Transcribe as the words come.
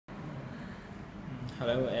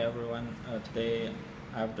Hello everyone. Today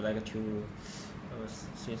I would like to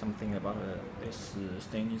say something about this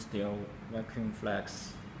stainless steel vacuum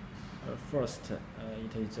flask. First,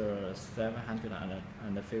 it is a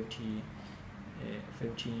 750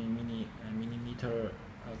 millimeter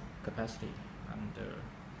capacity, and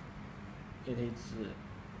it is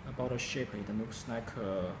about a shape. It looks like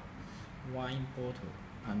a wine bottle,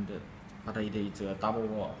 and but it is a double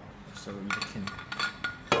wall, so it can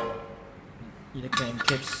keep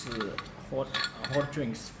hot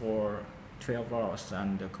drinks for 12 hours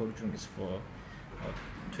and cold drinks for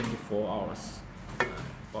 24 hours.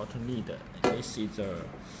 Bottom lid. This is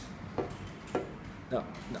the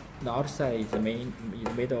outside is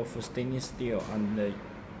made of stainless steel, and the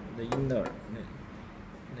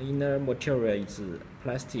inner material is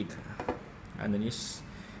plastic, and this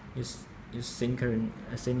silicone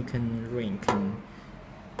ring can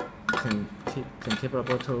keep a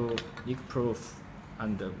bottle leak-proof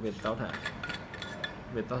and without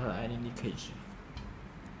any leakage.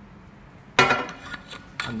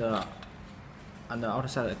 And the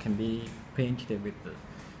outside can be painted with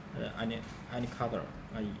any color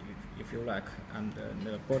if you like. And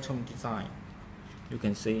the bottom design, you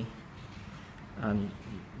can see, and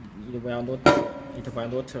it will not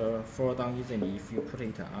fall down easily if you put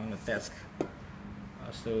it on the desk.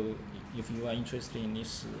 So if you are interested in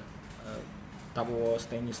this double wall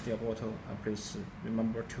stainless steel bottle, please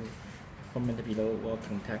remember to comment below or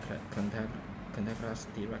contact us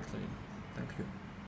directly. Thank you.